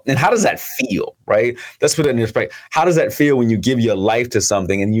tomorrow. And how does that feel, right? Let's put it in perspective. How does that feel when you give your life to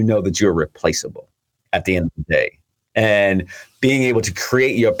something and you know that you're replaceable at the end of the day? And being able to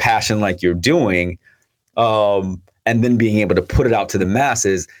create your passion like you're doing, and then being able to put it out to the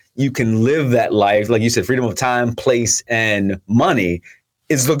masses, you can live that life. Like you said, freedom of time, place, and money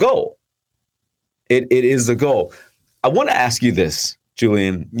is the goal. It is the goal. I want to ask you this,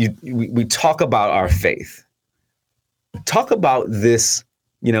 Jullien. We talk about our faith. Talk about this,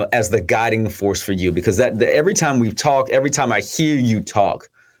 as the guiding force for you, because every time we talk, every time I hear you talk,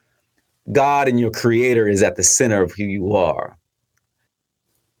 God and your creator is at the center of who you are.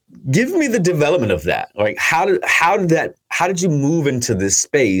 Give me the development of that. Like, how did you move into this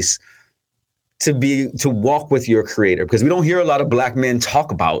space to walk with your creator? Because we don't hear a lot of Black men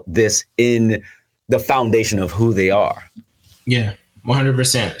talk about this in the foundation of who they are. Yeah,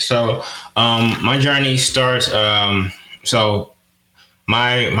 100%. So my journey starts. So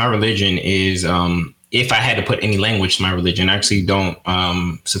my religion is, if I had to put any language to my religion, I actually don't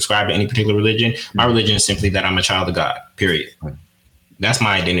subscribe to any particular religion. My religion is simply that I'm a child of God, period. That's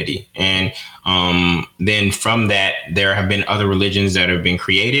my identity. And then from that, there have been other religions that have been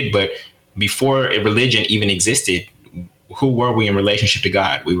created. But before a religion even existed, who were we in relationship to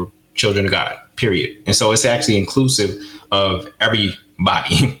God? We were children of God, period. And so it's actually inclusive of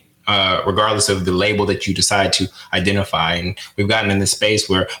everybody. Regardless of the label that you decide to identify. And we've gotten in this space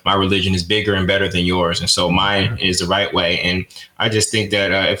where my religion is bigger and better than yours. And so mine is the right way. And I just think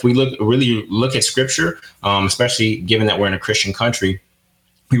that if we really look at scripture, especially given that we're in a Christian country,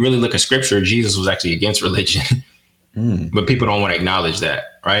 we really look at scripture, Jesus was actually against religion. But people don't want to acknowledge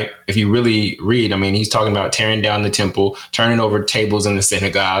that, right? If you really read, he's talking about tearing down the temple, turning over tables in the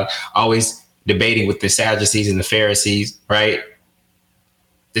synagogue, always debating with the Sadducees and the Pharisees, right?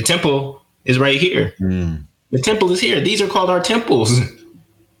 The temple is right here. The temple is here. These are called our temples.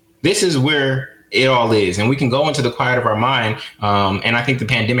 This is where it all is. And we can go into the quiet of our mind. And I think the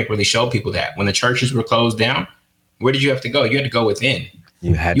pandemic really showed people that when the churches were closed down, where did you have to go? You had to go within.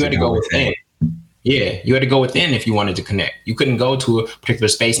 You had to go within. Yeah, you had to go within if you wanted to connect. You couldn't go to a particular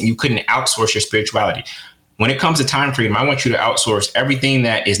space and you couldn't outsource your spirituality. When it comes to time freedom, I want you to outsource everything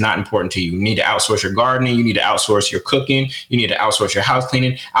that is not important to you. You need to outsource your gardening. You need to outsource your cooking. You need to outsource your house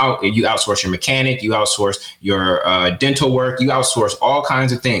cleaning. You outsource your mechanic. You outsource your dental work. You outsource all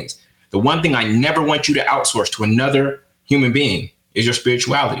kinds of things. The one thing I never want you to outsource to another human being is your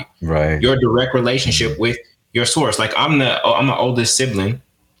spirituality. Right. Your direct relationship with your source. Like I'm the oldest sibling.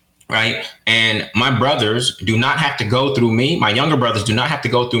 Right. And my brothers do not have to go through me. My younger brothers do not have to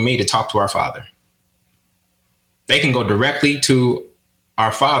go through me to talk to our Father. They can go directly to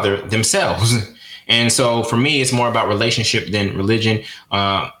our Father themselves. And so for me, it's more about relationship than religion.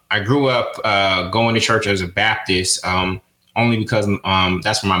 I grew up going to church as a Baptist only because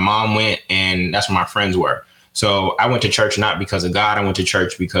that's where my mom went and that's where my friends were. So I went to church not because of God. I went to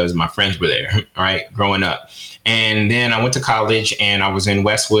church because my friends were there, right, growing up. And then I went to college and I was in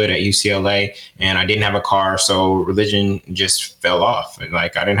Westwood at UCLA and I didn't have a car. So religion just fell off.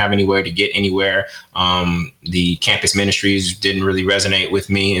 Like I didn't have anywhere to get anywhere. The campus ministries didn't really resonate with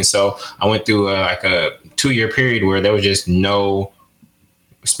me. And so I went through a 2-year period where there was just no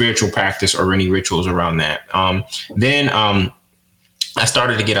spiritual practice or any rituals around that. Then I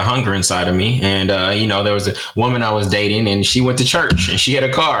started to get a hunger inside of me. And, there was a woman I was dating and she went to church and she had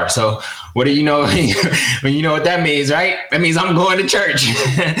a car. So what do you know? When you know what that means, right? That means I'm going to church.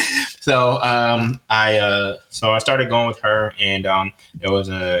 So I started going with her and there was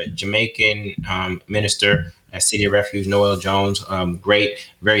a Jamaican minister at City of Refuge, Noel Jones, great,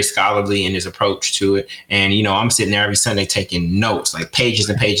 very scholarly in his approach to it. And, I'm sitting there every Sunday taking notes, like pages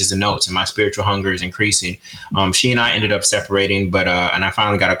and pages of notes, and my spiritual hunger is increasing. She and I ended up separating, but and I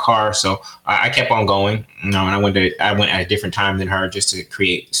finally got a car. So I kept on going, and I went at a different time than her just to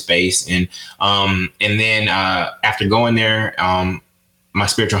create space. And then after going there, my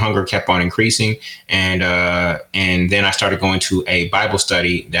spiritual hunger kept on increasing. And then I started going to a Bible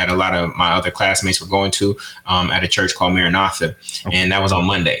study that a lot of my other classmates were going to at a church called Maranatha. And that was on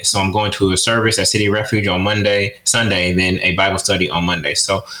Monday. So I'm going to a service at City of Refuge on Sunday, then a Bible study on Monday.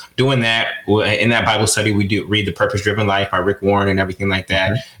 So doing that, in that Bible study, we do read The Purpose Driven Life by Rick Warren and everything like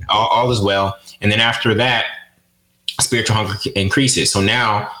that. Mm-hmm. All is well. And then after that, spiritual hunger increases. So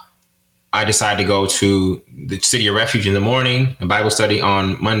now I decide to go to the City of Refuge in the morning, the Bible study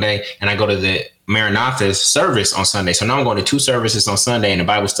on Monday, and I go to the Maranatha's service on Sunday. So now I'm going to 2 services on Sunday and a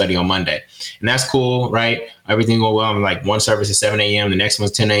Bible study on Monday. And that's cool, right? Everything go well. I'm like, one service is 7 a.m., the next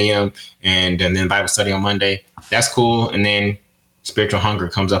one's 10 a.m., and then Bible study on Monday. That's cool. And then spiritual hunger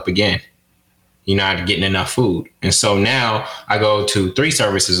comes up again. You're not getting enough food. And so now I go to 3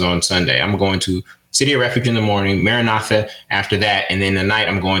 services on Sunday. I'm going to City of Refuge in the morning, Maranatha after that, and then the night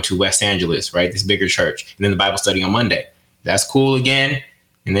I'm going to West Angeles, right? This bigger church, and then the Bible study on Monday. That's cool again.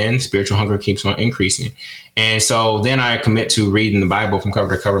 And then spiritual hunger keeps on increasing. And so then I commit to reading the Bible from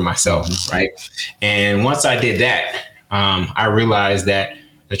cover to cover myself, right? And once I did that, I realized that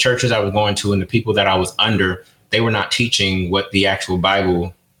the churches I was going to and the people that I was under, they were not teaching what the actual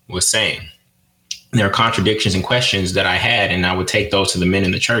Bible was saying. There are contradictions and questions that I had, and I would take those to the men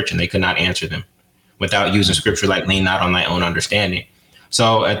in the church, and they could not answer them without using scripture like lean not on thy own understanding.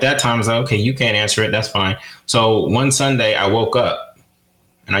 So at that time, I was like, okay, you can't answer it. That's fine. So one Sunday I woke up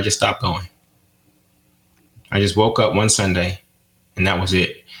and I just stopped going. I just woke up one Sunday and that was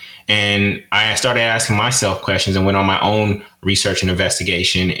it. And I started asking myself questions and went on my own research and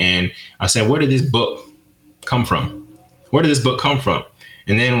investigation. And I said, where did this book come from? Where did this book come from?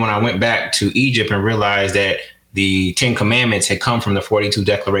 And then when I went back to Egypt and realized that the 10 Commandments had come from the 42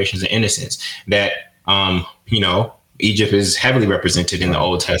 Declarations of Innocence, that Egypt is heavily represented in the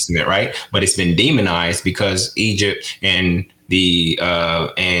Old Testament, right? But it's been demonized because Egypt and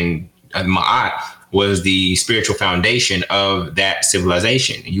Ma'at was the spiritual foundation of that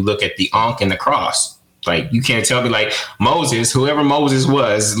civilization. You look at the Ankh and the cross, like you can't tell me like Moses, whoever Moses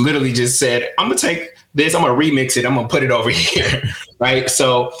was, literally just said, I'm going to take this, I'm going to remix it, I'm going to put it over here, right?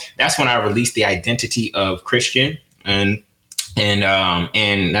 So that's when I released the identity of Christian and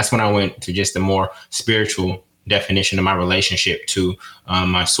that's when I went to just a more spiritual definition of my relationship to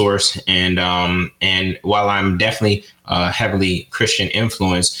my source. And while I'm definitely heavily Christian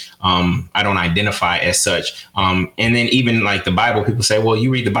influenced, I don't identify as such. And then even like the Bible, people say, well,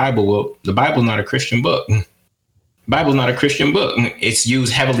 you read the Bible. Well, the Bible's not a Christian book. The Bible's not a Christian book. It's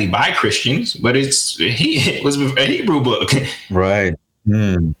used heavily by Christians, but it was a Hebrew book. Right.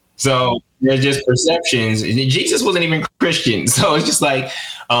 Mm. So there's just perceptions. Jesus wasn't even Christian. So it's just like,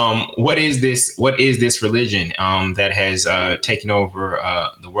 what is this? What is this religion that has taken over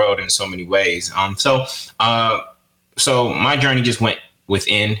the world in so many ways? So my journey just went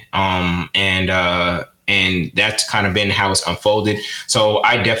within, and that's kind of been how it's unfolded. So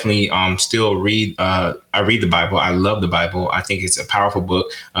I definitely still read. I read the Bible. I love the Bible. I think it's a powerful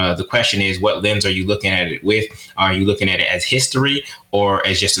book. The question is, what lens are you looking at it with? Are you looking at it as history or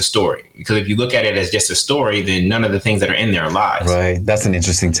as just a story? Because if you look at it as just a story, then none of the things that are in there are lies. Right. That's an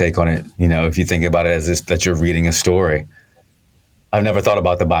interesting take on it. You know, if you think about it as this, that you're reading a story. I've never thought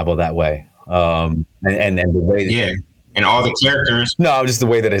about the Bible that way. And the way that, yeah. And all the characters. No, just the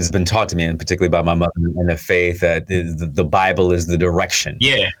way that it's been taught to me, and particularly by my mother and the faith, that the Bible is the direction.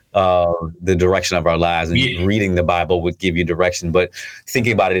 Yeah. The direction of our lives, and reading the Bible would give you direction. But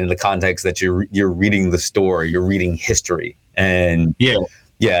thinking about it in the context that you're reading the story, you're reading history, and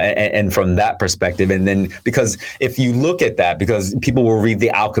and from that perspective, and then because if you look at that, because people will read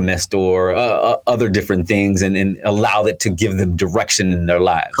The Alchemist or other different things, and allow it to give them direction in their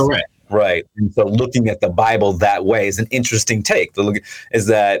lives. Correct. Right. And so looking at the Bible that way is an interesting take. Is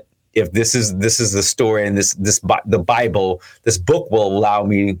that if this is the story, and the Bible, this book will allow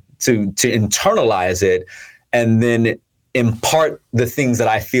me to internalize it and then impart the things that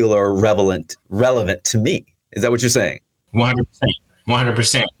I feel are relevant to me. Is that what you're saying? 100%.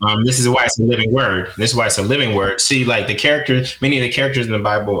 100%. This is why it's a living word. See, like many of the characters in the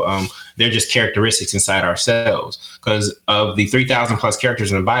Bible, they're just characteristics inside ourselves. Because of the 3,000 plus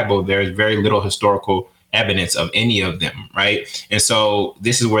characters in the Bible, there's very little historical evidence of any of them, right? And so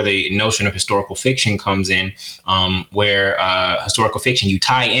this is where the notion of historical fiction comes in, where historical fiction, you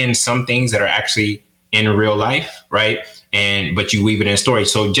tie in some things that are actually in real life, right? But you weave it in a story.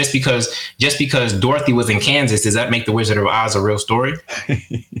 So just because Dorothy was in Kansas, does that make the Wizard of Oz a real story?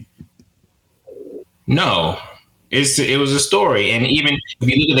 No, it was a story. And even if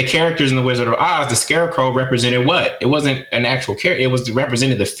you look at the characters in the Wizard of Oz, the Scarecrow represented what? It wasn't an actual character. It was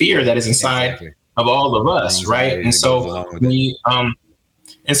represented the fear that is inside of all of us, right? And so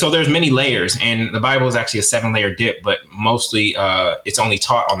And so there's many layers, and the Bible is actually a 7-layer dip, but mostly it's only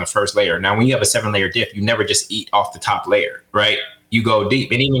taught on the first layer. Now, when you have a 7-layer dip, you never just eat off the top layer, right? You go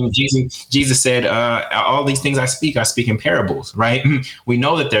deep. And even Jesus said, all these things I speak in parables, right? We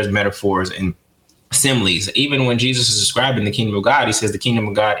know that there's metaphors and similes. Even when Jesus is describing the kingdom of God, he says the kingdom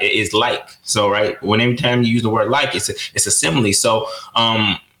of God is like. So, right, when every time you use the word like, it's a simile. So,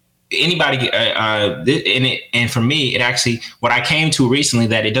 anybody in it, and for me, it actually, what I came to recently,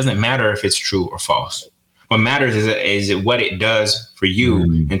 that it doesn't matter if it's true or false. What matters is it what it does for you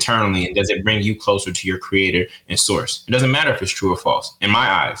internally, and does it bring you closer to your creator and source? It doesn't matter if it's true or false in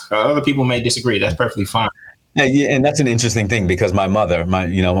my eyes. Other people may disagree. That's perfectly fine. Yeah, and that's an interesting thing, because my mother,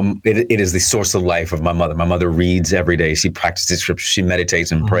 it is the source of life of my mother. My mother reads every day. She practices scripture. She meditates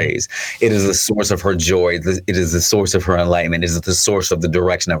and prays. It is the source of her joy. It is the source of her enlightenment. It is the source of the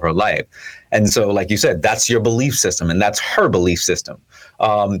direction of her life. And so, like you said, that's your belief system, and that's her belief system.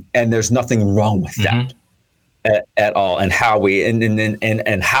 And there's nothing wrong with that at all. And how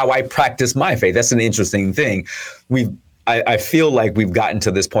and how I practice my faith. That's an interesting thing. I feel like we've gotten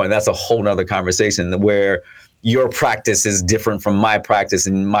to this point. That's a whole nother conversation, where your practice is different from my practice,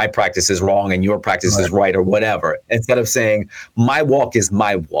 and my practice is wrong and your practice is right, or whatever. Instead of saying my walk is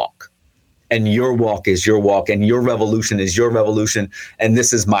my walk and your walk is your walk and your revolution is your revolution and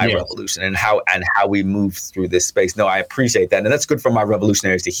this is my revolution, and how we move through this space. No, I appreciate that. And that's good for my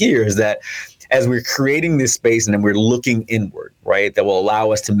revolutionaries to hear, is that as we're creating this space and then we're looking inward, right, that will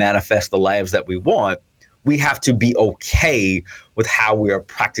allow us to manifest the lives that we want, we have to be okay with how we are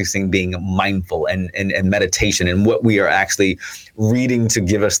practicing being mindful and meditation, and what we are actually reading to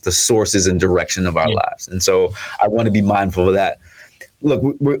give us the sources and direction of our lives. And so I want to be mindful of that. Look,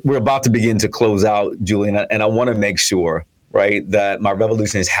 we're about to begin to close out, Jullien, and I want to make sure, right, that my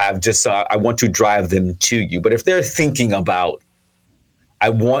revolutionaries have just, I want to drive them to you. But if they're thinking about, I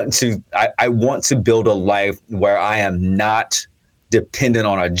want to build a life where I am not dependent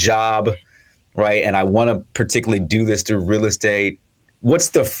on a job, right? And I want to particularly do this through real estate. What's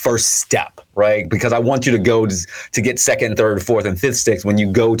the first step, right? Because I want you to go to get second, third, fourth, and fifth sticks when you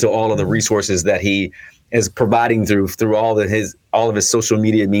go to all of the resources that he is providing through all of his social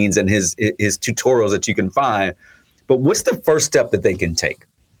media means and his tutorials that you can find. But what's the first step that they can take?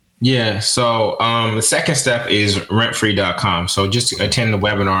 Yeah. So the second step is rentfree.com. So just attend the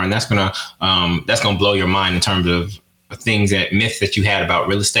webinar, and that's gonna blow your mind in terms of myths that you had about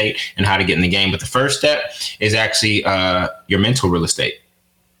real estate and how to get in the game. But the first step is actually your mental real estate.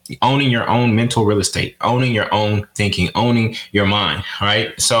 Owning your own mental real estate, owning your own thinking, owning your mind,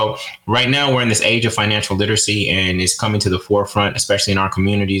 right? So right now we're in this age of financial literacy, and it's coming to the forefront, especially in our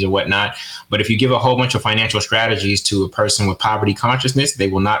communities or whatnot. But if you give a whole bunch of financial strategies to a person with poverty consciousness, they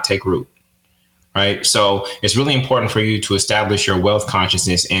will not take root. Right. So it's really important for you to establish your wealth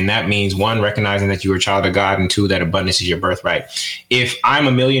consciousness. And that means, one, recognizing that you're a child of God, and two, that abundance is your birthright. If I'm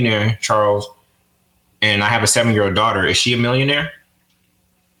a millionaire, Charles, and I have a 7-year-old daughter, is she a millionaire?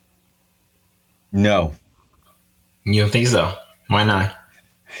 No. You don't think so? Why not?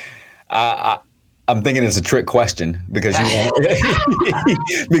 I'm thinking it's a trick question, because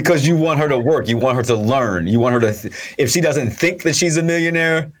you want her to work. You want her to learn. You want her to, if she doesn't think that she's a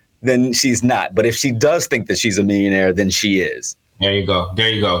millionaire, then she's not. But if she does think that she's a millionaire, then she is. There you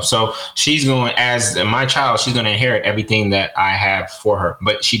go. So she's going, as my child, she's going to inherit everything that I have for her,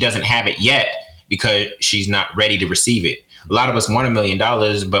 but she doesn't have it yet because she's not ready to receive it. A lot of us want $1 million,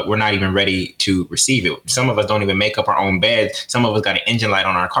 but we're not even ready to receive it. Some of us don't even make up our own beds. Some of us got an engine light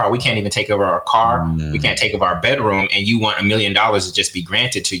on our car. We can't even take over our car. We can't take over our bedroom. And you want $1 million to just be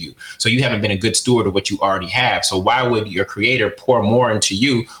granted to you. So you haven't been a good steward of what you already have. So why would your creator pour more into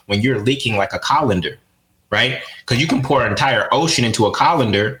you when you're leaking like a colander, right? Because you can pour an entire ocean into a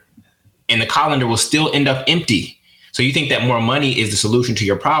colander and the colander will still end up empty. So you think that more money is the solution to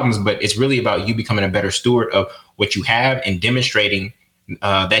your problems, but it's really about you becoming a better steward of what you have and demonstrating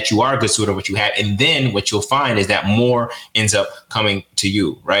that you are a good steward of what you have. And then what you'll find is that more ends up coming to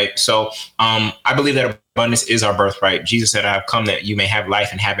you, right? So I believe that abundance is our birthright. Jesus said, I have come that you may have life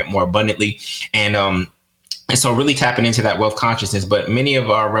and have it more abundantly. And so really tapping into that wealth consciousness. But many of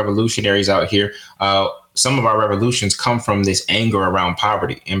our revolutionaries out here, some of our revolutions come from this anger around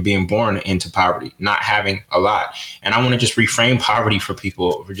poverty and being born into poverty, not having a lot. And I want to just reframe poverty for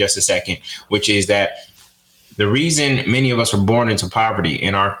people for just a second, which is that the reason many of us are born into poverty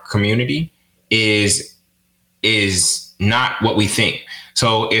in our community is not what we think.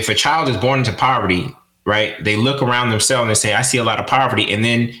 So if a child is born into poverty, right, they look around themselves and they say, I see a lot of poverty. And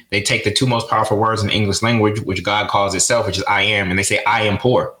then they take the two most powerful words in the English language, which God calls itself, which is I am. And they say, I am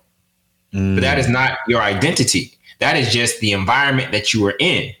poor. But that is not your identity. That is just the environment that you were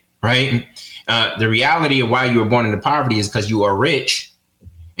in, right? The reality of why you were born into poverty is because you are rich,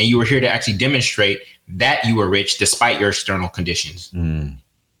 and you were here to actually demonstrate that you were rich despite your external conditions.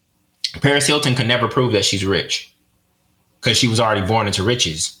 Paris Hilton could never prove that she's rich because she was already born into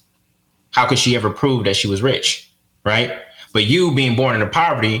riches. How could she ever prove that she was rich, right? But you being born into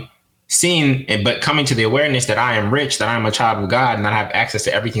poverty, but coming to the awareness that I am rich, that I'm a child of God, and I have access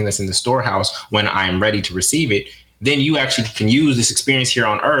to everything that's in the storehouse when I am ready to receive it, then you actually can use this experience here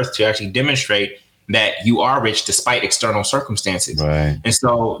on earth to actually demonstrate that you are rich despite external circumstances. Right. And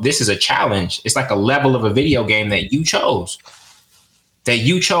so this is a challenge. It's like a level of a video game that you chose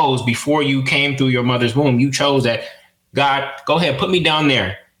before you came through your mother's womb. You chose that, God, go ahead, put me down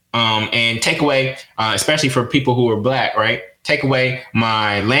there, and take away, especially for people who are Black, right? Take away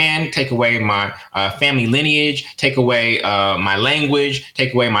my land, take away my family lineage, take away my language,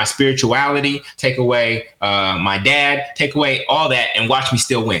 take away my spirituality, take away my dad, take away all that, and watch me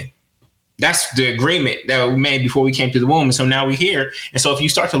still win. That's the agreement that we made before we came to the womb. And so now we're here. And so if you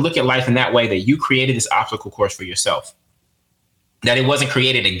start to look at life in that way, that you created this obstacle course for yourself, that it wasn't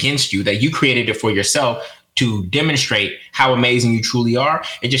created against you, that you created it for yourself to demonstrate how amazing you truly are,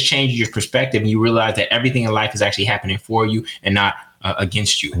 it just changes your perspective. And you realize that everything in life is actually happening for you and not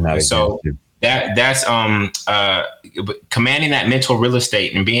against you. And so that's commanding that mental real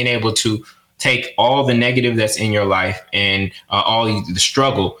estate and being able to take all the negative that's in your life and all the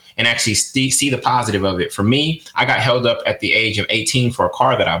struggle and actually see the positive of it. For me, I got held up at the age of 18 for a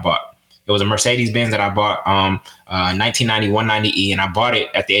car that I bought. It was a Mercedes-Benz that I bought, 1990 190E, and I bought it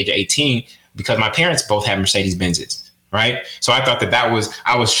at the age of 18 because my parents both had Mercedes-Benzes, right? So I thought that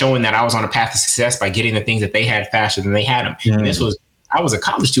I was showing that I was on a path to success by getting the things that they had faster than they had them. And I was a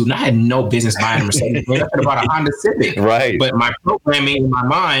college student. I had no business buying a Mercedes-Benz. I about a Honda Civic. Right. But my programming in my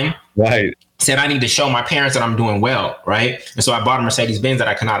mind said I need to show my parents that I'm doing well, right? And so I bought a Mercedes-Benz that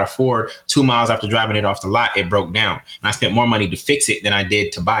I could not afford. 2 miles after driving it off the lot, it broke down. And I spent more money to fix it than I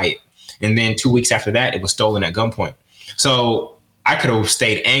did to buy it. And then 2 weeks after that, it was stolen at gunpoint. So I could have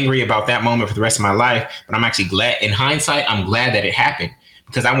stayed angry about that moment for the rest of my life, but I'm actually glad. In hindsight, I'm glad that it happened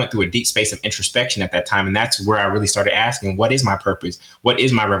because I went through a deep space of introspection at that time. And that's where I really started asking, what is my purpose? What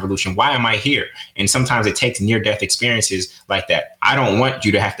is my revolution? Why am I here? And sometimes it takes near-death experiences like that. I don't want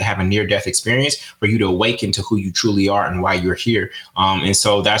you to have a near-death experience for you to awaken to who you truly are and why you're here. And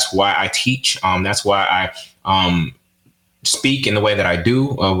so that's why I teach. That's why I speak in the way that I do,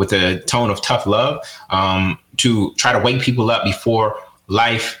 with a tone of tough love, to try to wake people up before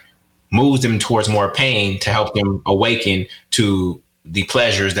life moves them towards more pain, to help them awaken to the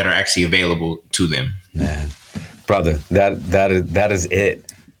pleasures that are actually available to them. Man, brother, that is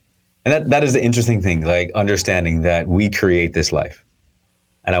it. And that is the interesting thing, like understanding that we create this life.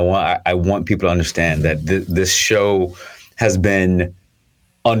 And I want people to understand that this show has been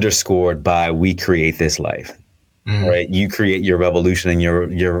underscored by we create this life. Right, you create your revolution, and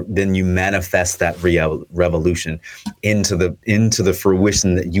then you manifest that revolution into the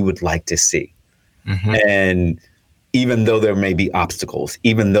fruition that you would like to see. And even though there may be obstacles,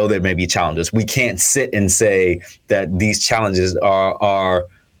 even though there may be challenges, we can't sit and say that these challenges are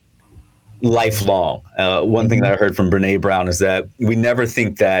lifelong. One thing that I heard from Brene Brown is that we never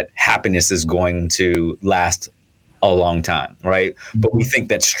think that happiness is going to last a long time, right? But we think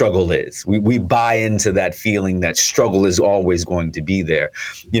that struggle is. We buy into that feeling that struggle is always going to be there.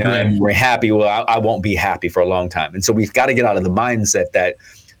 And we're happy. Well, I won't be happy for a long time. And so we've got to get out of the mindset that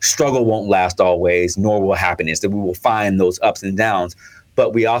struggle won't last always, nor will happiness, that we will find those ups and downs.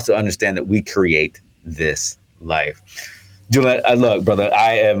 But we also understand that we create this life. Jullien, look, brother,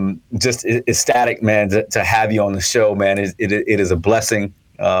 I am just ecstatic, man, to have you on the show, man. It is a blessing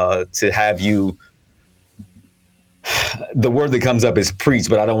to have you. The word that comes up is preach,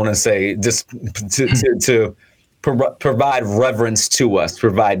 but I don't want to say just to provide reverence to us,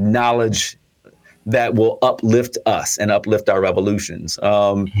 provide knowledge that will uplift us and uplift our revolutions.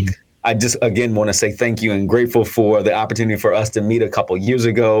 I just, again, want to say thank you and grateful for the opportunity for us to meet a couple years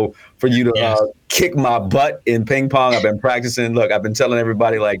ago, for you to kick my butt in ping pong. I've been practicing. Look, I've been telling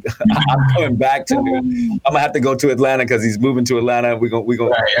everybody, like, I'm coming back to it. I'm going to have to go to Atlanta because he's moving to Atlanta. We're gonna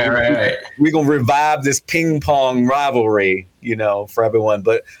revive this ping pong rivalry, for everyone.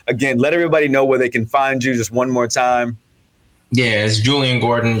 But again, let everybody know where they can find you just one more time. Yeah, it's Jullien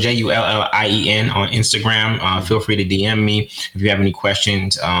Gordon, Jullien on Instagram. Feel free to DM me if you have any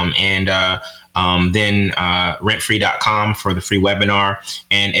questions. Then rentfree.com for the free webinar.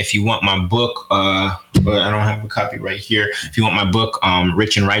 And if you want my book, I don't have a copy right here. If you want my book,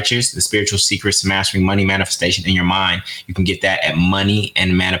 Rich and Righteous, The Spiritual Secrets to Mastering Money Manifestation in Your Mind, you can get that at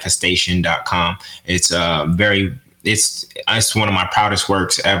moneyandmanifestation.com. It's very it's one of my proudest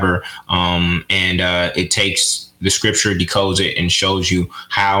works ever. And it takes the scripture, decodes it, and shows you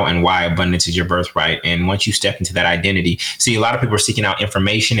how and why abundance is your birthright. And once you step into that identity, see, a lot of people are seeking out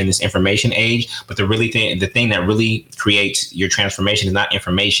information in this information age, but the thing that really creates your transformation is not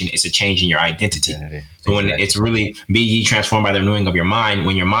information, it's a change in your identity. So when it's really be ye transformed by the renewing of your mind,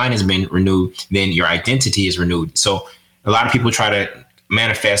 when your mind has been renewed, then your identity is renewed. So a lot of people try to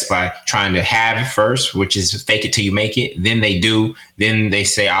manifest by trying to have first, which is fake it till you make it. Then they do. Then they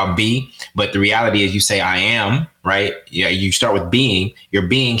say, I'll be. But the reality is you say, I am, right? Yeah. You start with being. Your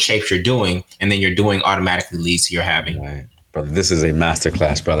being shapes your doing. And then your doing automatically leads to your having. Right. Brother, this is a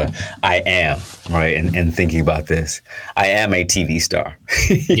masterclass, brother. I am, right? And thinking about this, I am a TV star.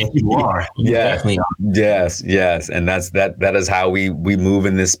 Yes, you are. You definitely are. Yes. And that is how we move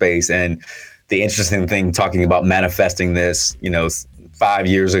in this space. And the interesting thing, talking about manifesting this, 5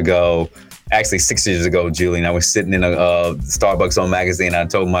 years ago, actually 6 years ago, Jullien, I was sitting in a Starbucks Own magazine. I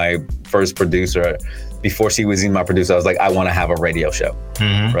told my first producer, before she was even my producer, I was like, I want to have a radio show,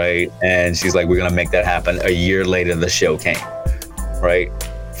 right? And she's like, we're going to make that happen. A year later, the show came, right?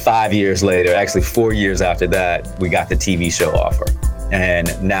 5 years later, actually 4 years after that, we got the TV show offer. And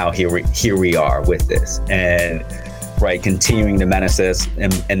now here we are with this. And right, continuing to manifest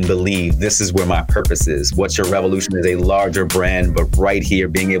and believe this is where my purpose is. What's Your Revolution is a larger brand, but right here,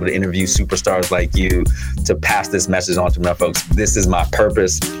 being able to interview superstars like you to pass this message on to my folks. This is my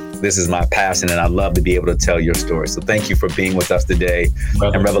purpose. This is my passion, and I love to be able to tell your story. So thank you for being with us today.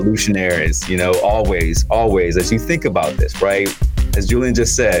 And Revolutionaries, always, as you think about this, right? As Jullien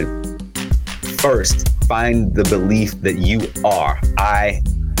just said, first, find the belief that you are. I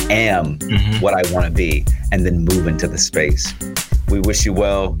am what I want to be, and then move into the space. We wish you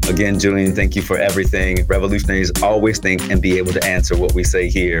well. Again, Jullien, thank you for everything. Revolutionaries, always think and be able to answer what we say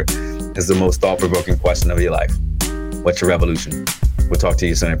here is the most thought-provoking question of your life. What's your revolution? We'll talk to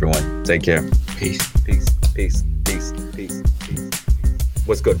you soon, everyone. Take care. Peace. Peace. Peace. Peace. Peace. Peace.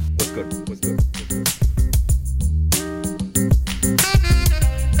 What's good? What's good? What's good?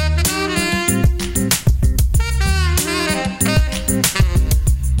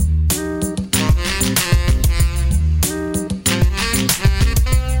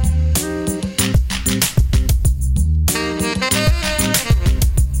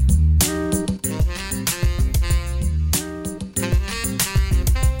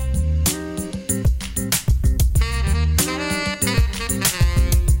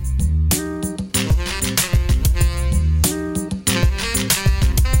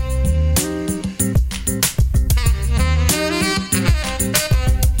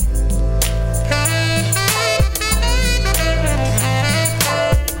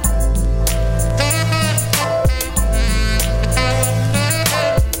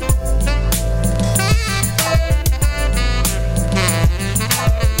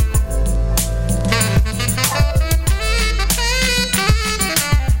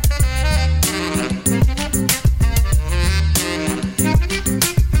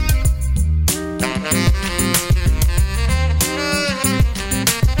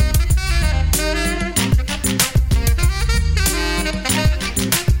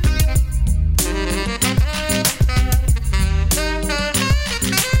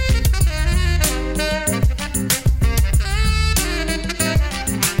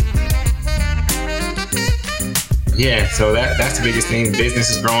 Yeah, so that's the biggest thing.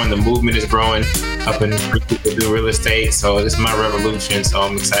 Business is growing, the movement is growing up in people do real estate. So it's my revolution. So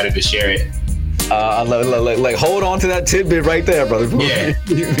I'm excited to share it. Like hold on to that tidbit right there, brother.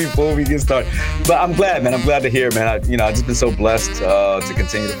 Before we get started. But I'm glad, man. I'm glad to hear, man. I've just been so blessed to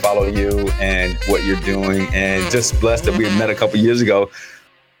continue to follow you and what you're doing, and just blessed that we had met a couple years ago